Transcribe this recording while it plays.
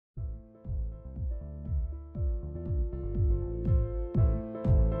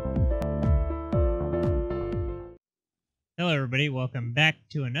Hello everybody, welcome back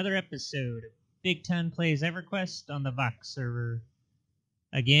to another episode of BigTon Plays EverQuest on the Vox server.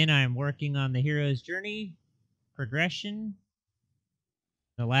 Again, I am working on the hero's journey progression.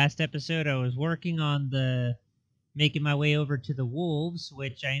 The last episode I was working on making my way over to the wolves,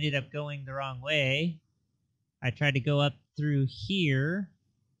 which I ended up going the wrong way. I tried to go up through here,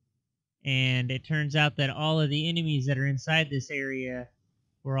 and it turns out that all of the enemies that are inside this area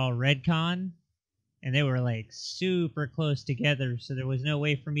were all redcon. And they were like super close together, so there was no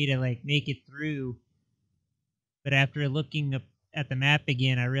way for me to like make it through. But after looking up at the map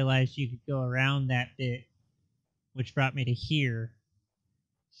again, I realized you could go around that bit, which brought me to here.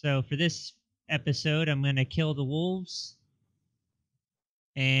 So for this episode, I'm going to kill the wolves.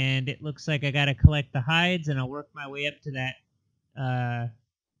 And it looks like I got to collect the hides, and I'll work my way up to that,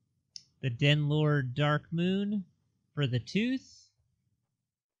 the Den Lord Dark Moon for the tooth.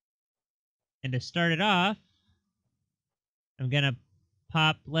 And to start it off, I'm going to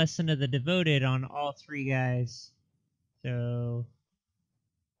pop Lesson of the Devoted on all three guys. So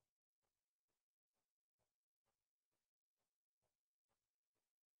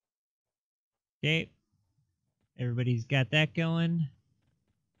okay, everybody's got that going.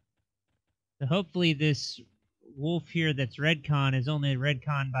 So hopefully this wolf here that's redcon is only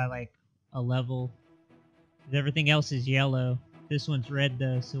redcon by like a level. Everything else is yellow. This one's red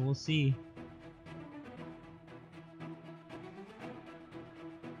though, so we'll see.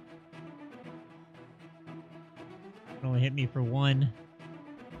 Only hit me for one,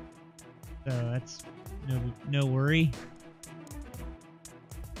 so that's no worry.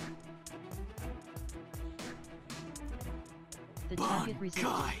 The target resisted.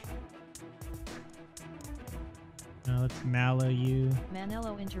 Now let's mallow you.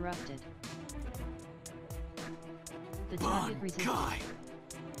 Manello interrupted. The target resisted.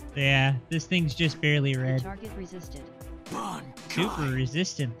 Yeah, this thing's just barely red. The target resisted. Super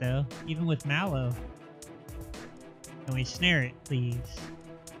resistant though, even with mallow. Can we snare it, please?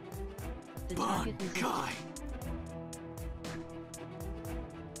 The target resisted.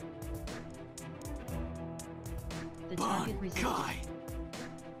 The target resisted.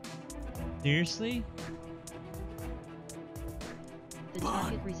 Seriously? The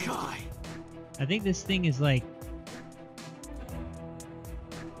target resisted. I think this thing is like...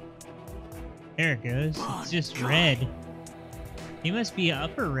 There it goes. It's just red. He must be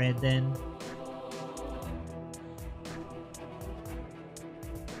upper red then.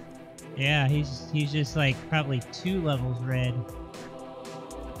 Yeah, he's just like probably 2 levels red.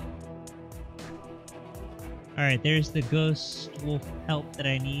 Alright, there's the ghost wolf pelt that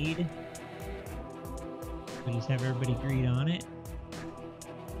I need. We'll just have everybody greet on it.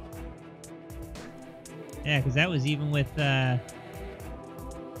 Yeah, because that was even with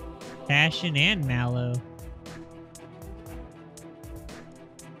Passion and Mallow.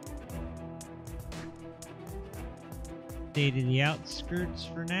 Stay to the outskirts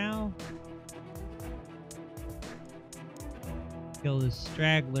for now. Kill the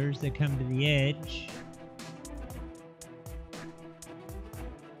stragglers that come to the edge.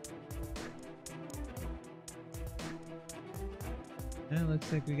 It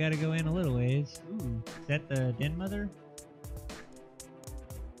looks like we gotta go in a little ways. Ooh, is that the Den Mother?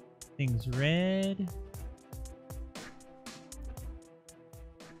 Thing's red.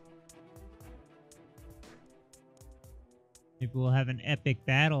 Maybe we'll have an epic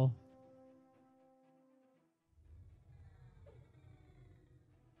battle.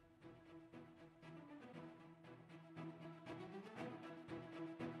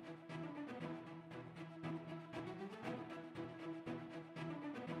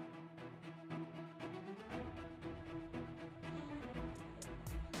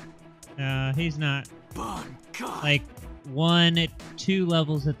 He's not like 1 at 2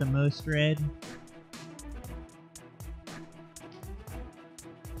 levels at the most red.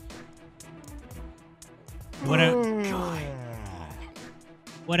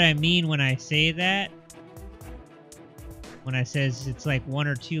 What I mean when I say that, when I says it's like 1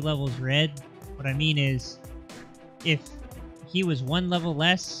 or 2 levels red, what I mean is if he was 1 level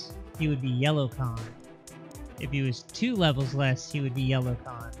less, he would be yellow con. If he was 2 levels less, he would be yellow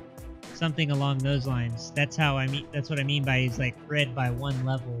con. Something along those lines. That's how I mean. That's what I mean by he's like red by 1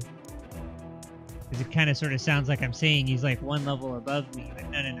 level. Because it kind of sort of sounds like I'm saying he's like 1 level above me, but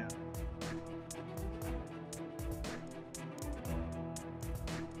no.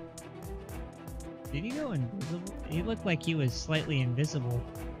 Did he go invisible? He looked like he was slightly invisible.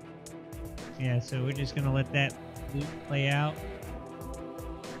 Yeah, so we're just gonna let that loop play out.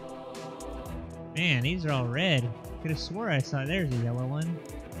 Man, these are all red. Could have swore I saw there's a yellow one.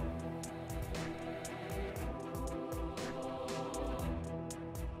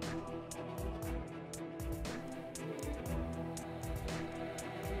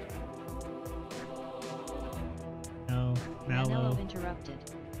 interrupted.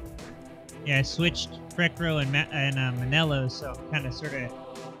 Yeah, I switched Frecro and Manello, so I'm kind of sort of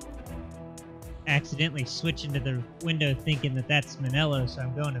accidentally switching to the window thinking that that's Manello, so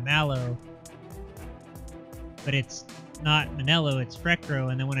I'm going to Mallow. But it's not Manello, it's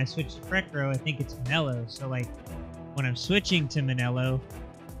Frecro, and then when I switch to Frecro, I think it's Manello. So, like, when I'm switching to Manello,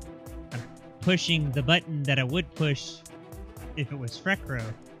 I'm pushing the button that I would push if it was Frecro.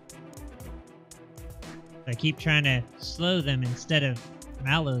 I keep trying to slow them instead of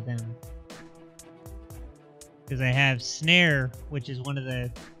Mallow them. Because I have Snare, which is one of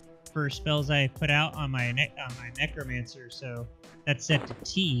the first spells I put out on my Necromancer, so that's set to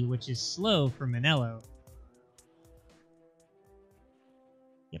T, which is slow for Manello.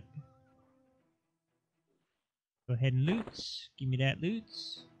 Yep. Go ahead and loot. Give me that loot.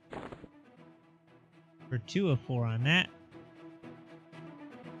 For 2 of 4 on that.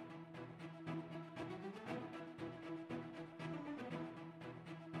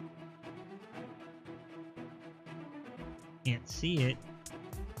 Can't see it.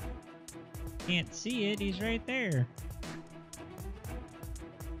 Can't see it. He's right there.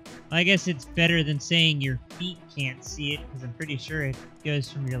 I guess it's better than saying your feet can't see it, because I'm pretty sure it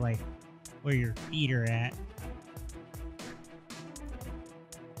goes from your, like, where your feet are at.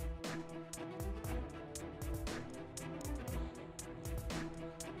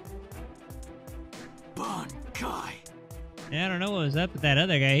 Bankai. Yeah, I don't know what was up with that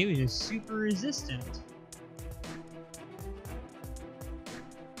other guy. He was just super resistant.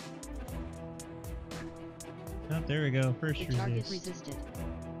 Oh, there we go. First The target resist. resisted.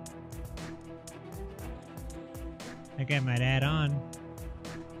 That guy might add on.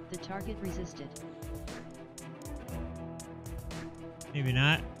 The target resisted. Maybe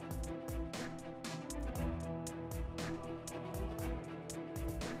not.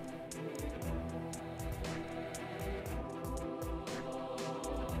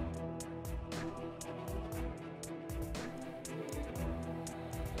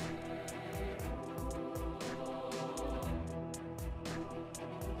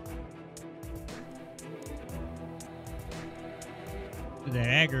 With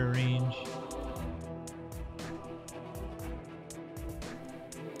that aggro range.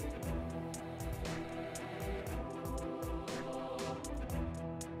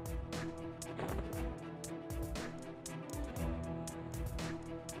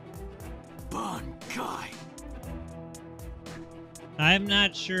 Bankai. I'm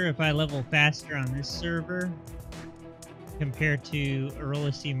not sure if I level faster on this server compared to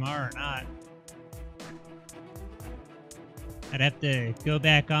Arola Mar or not. I'd have to go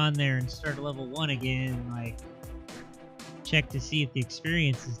back on there and start at level 1 again, like, check to see if the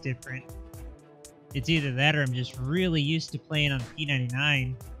experience is different. It's either that or I'm just really used to playing on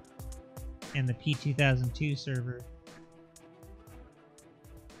P99 and the P2002 server.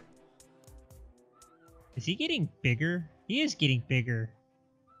 Is he getting bigger? He is getting bigger.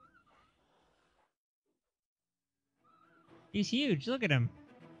 He's huge, look at him.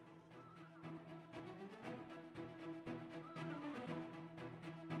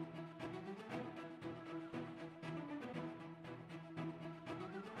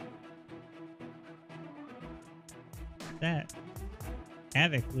 That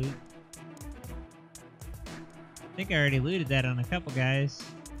Havoc loot. I think I already looted that on a couple guys.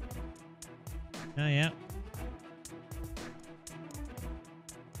 Oh, yeah.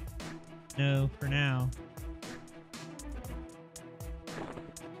 No, for now.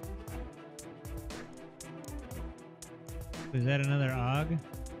 Was that another AUG?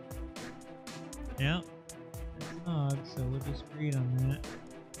 Yep. That's an AUG, so we'll just read on that.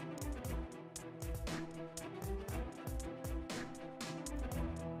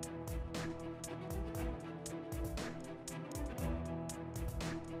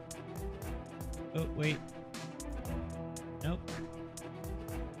 Oh, wait. Nope.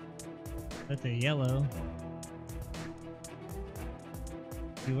 That's a yellow.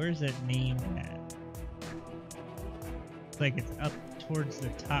 See, where's that name at? It's like it's up towards the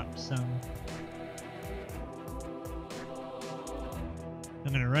top some.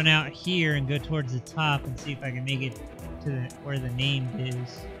 I'm gonna run out here and go towards the top and see if I can make it to where the name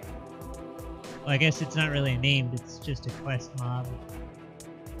is. Well, I guess it's not really named, it's just a quest mob.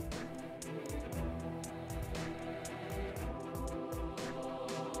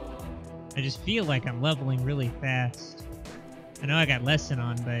 I just feel like I'm leveling really fast. I know I got lesson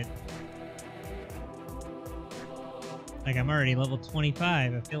on, but like I'm already level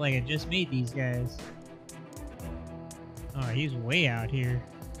 25. I feel like I just made these guys. Oh, he's way out here.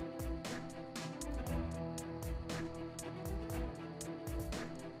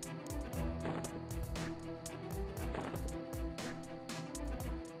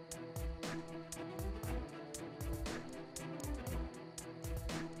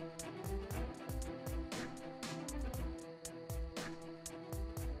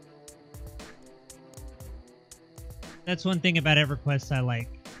 That's one thing about EverQuest I like.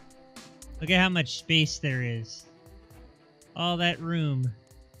 Look at how much space there is. All that room.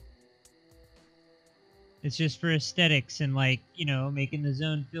 It's just for aesthetics and, like, you know, making the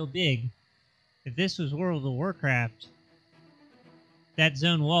zone feel big. If this was World of Warcraft, that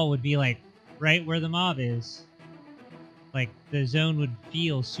zone wall would be, like, right where the mob is. Like, the zone would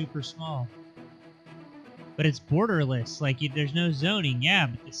feel super small. But it's borderless. Like, there's no zoning, yeah,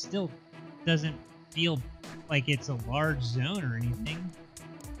 but it still doesn't feel like it's a large zone or anything.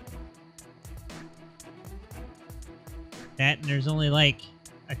 That, and there's only, like,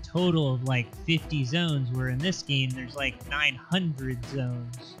 a total of, like, 50 zones, where in this game there's, like, 900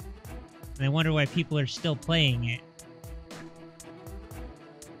 zones. And I wonder why people are still playing it.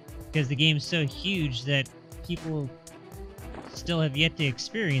 Because the game's so huge that people still have yet to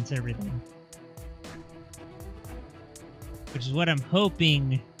experience everything. Which is what I'm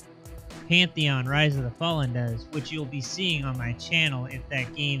hoping Pantheon Rise of the Fallen does, which you'll be seeing on my channel if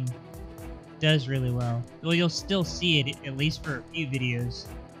that game does really well. Well, you'll still see it, at least for a few videos.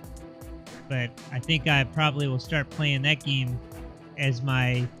 But I think I probably will start playing that game as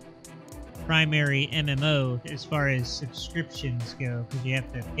my primary MMO as far as subscriptions go, because you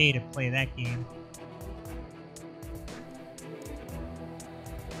have to pay to play that game.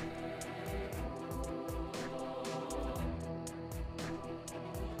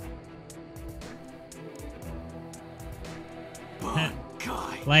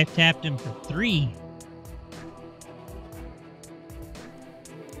 Life tapped him for 3.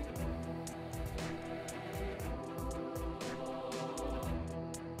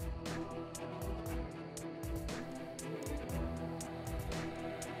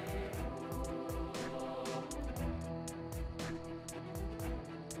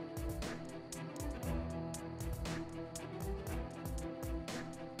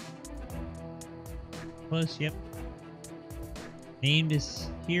 Close, yep. Named is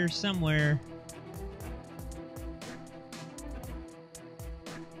here somewhere.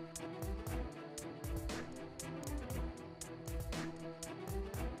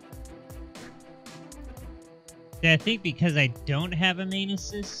 I think because I don't have a main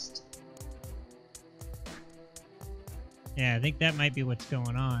assist. Yeah, I think that might be what's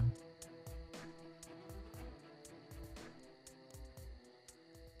going on.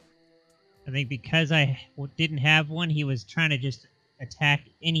 I think because I didn't have one, he was trying to just attack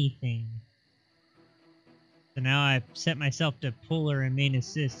anything. So now I've set myself to puller and main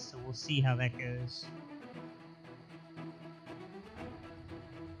assist, so we'll see how that goes.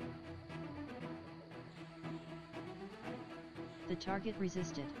 The target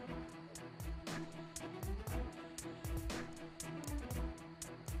resisted.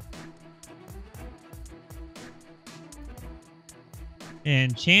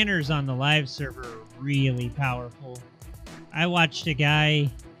 And Channers on the live server are really powerful. I watched a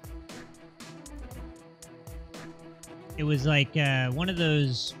guy. It was like one of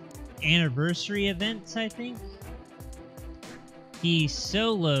those anniversary events, I think. He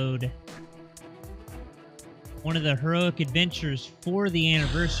soloed one of the heroic adventures for the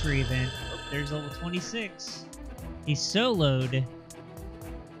anniversary event. Oh, there's level 26. He soloed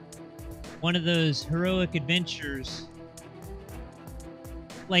one of those heroic adventures,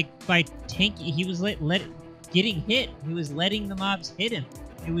 like by tanking. He was getting hit. He was letting the mobs hit him.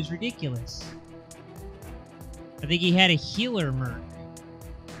 It was ridiculous. I think he had a healer merc,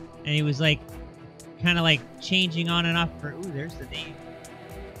 and he was like kind of like changing on and off for. Ooh, there's the name.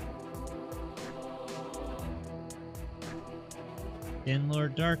 Den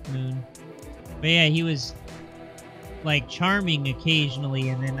Lord Darkmoon. But yeah, he was like charming occasionally,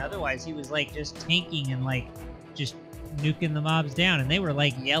 and then otherwise he was like just tanking and like just nuking the mobs down, and they were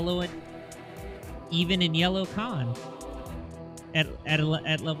like yellow and even in yellow con at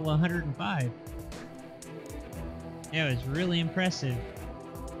level 105. Yeah, it was really impressive.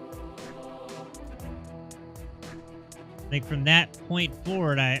 Like from that point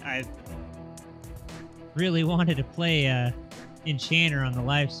forward, I really wanted to play Enchanter on the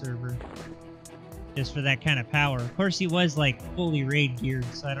live server, just for that kind of power. Of course, he was like fully raid geared,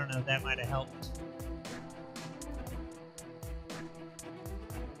 so I don't know if that might have helped.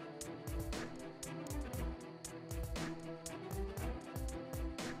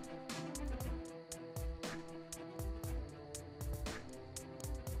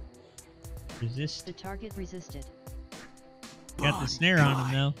 Resist. The target resisted. Got the snare on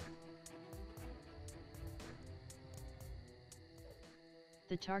him though.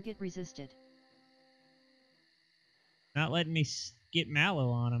 The target resisted. Not letting me get Mallow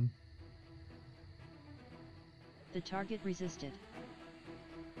on him. The target resisted.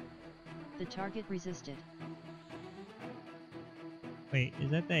 The target resisted. Wait,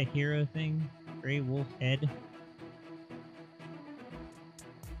 is that hero thing? Gray wolf head?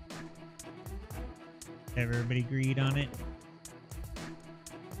 Everybody agreed on it?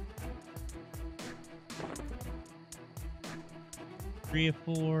 Three of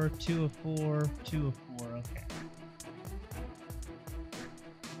 4, 2 of 4, 2 of 4, okay.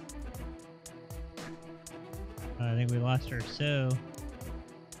 I think we lost our so.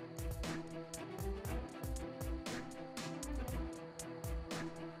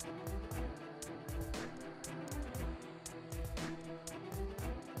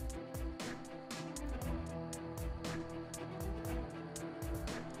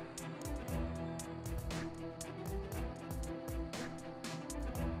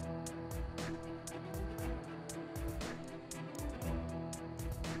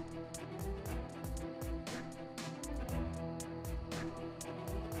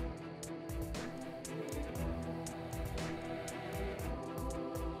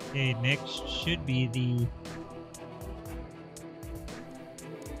 Okay, next should be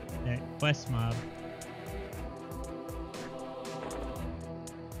that quest mob.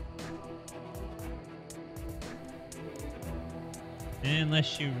 And unless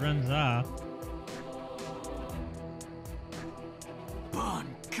she runs off.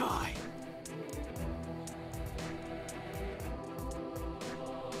 Bankai.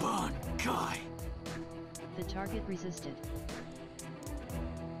 Bankai. The target resisted.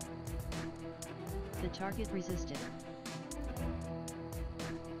 The target resisted.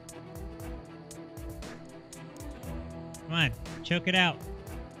 Come on, choke it out.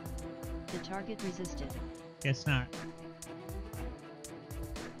 The target resisted. Guess not.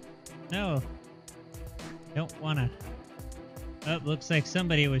 No. Don't wanna. Oh, looks like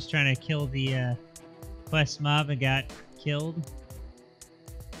somebody was trying to kill the quest mob and got killed.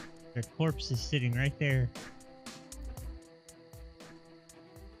 Their corpse is sitting right there.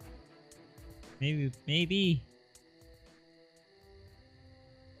 Maybe.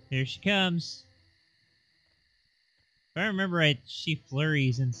 Here she comes. If I remember right, she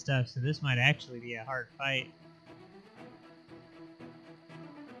flurries and stuff, so this might actually be a hard fight.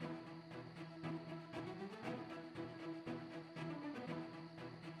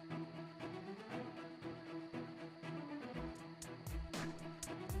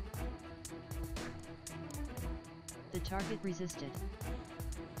 The target resisted.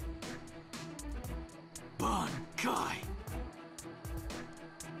 Bankai.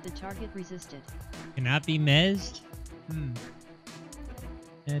 The target resisted. Cannot be mezzed?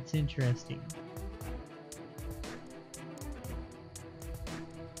 That's interesting.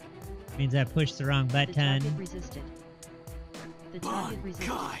 Means I pushed the wrong The button. target resisted. The target resisted.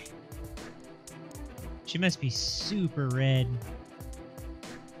 Bankai. She must be super red.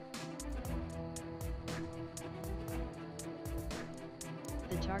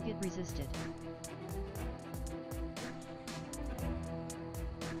 The target resisted.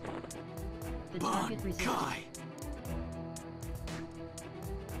 The target resisted. Bankai.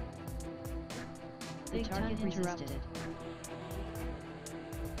 The target resisted.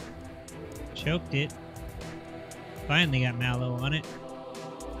 Choked it. Finally got Mallow on it.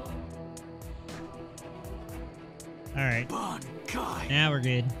 Alright, Bankai. now we're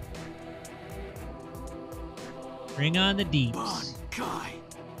good. Bring on the deeps. Bankai.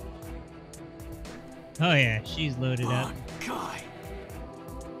 Oh yeah, she's loaded up. Bankai.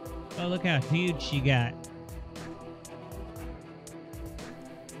 Oh, look how huge she got.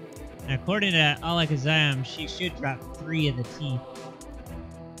 Now, according to Alakazam, she should drop 3 of the teeth.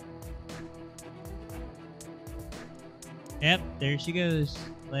 Yep, there she goes,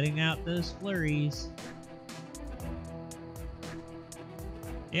 letting out those flurries.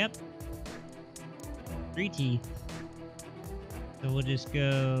 Yep. 3 teeth. So we'll just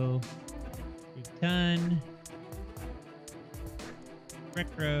go BigTon,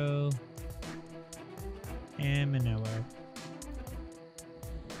 Recro, and Manolo.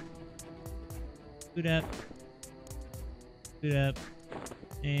 Loot up,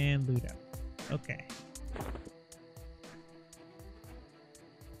 and loot up. Okay.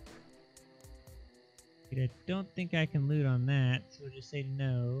 I don't think I can loot on that, so we'll just say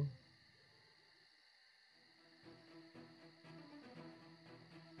no.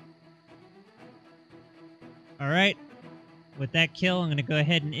 Alright, with that kill, I'm going to go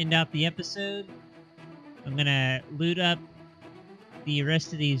ahead and end out the episode. I'm going to loot up the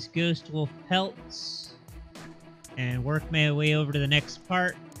rest of these Ghost Wolf pelts and work my way over to the next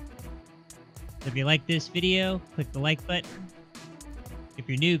part. So if you like this video, click the like button. If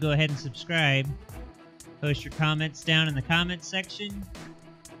you're new, go ahead and subscribe. Post your comments down in the comments section.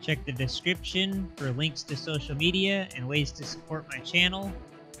 Check the description for links to social media and ways to support my channel.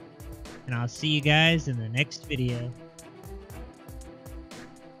 And I'll see you guys in the next video.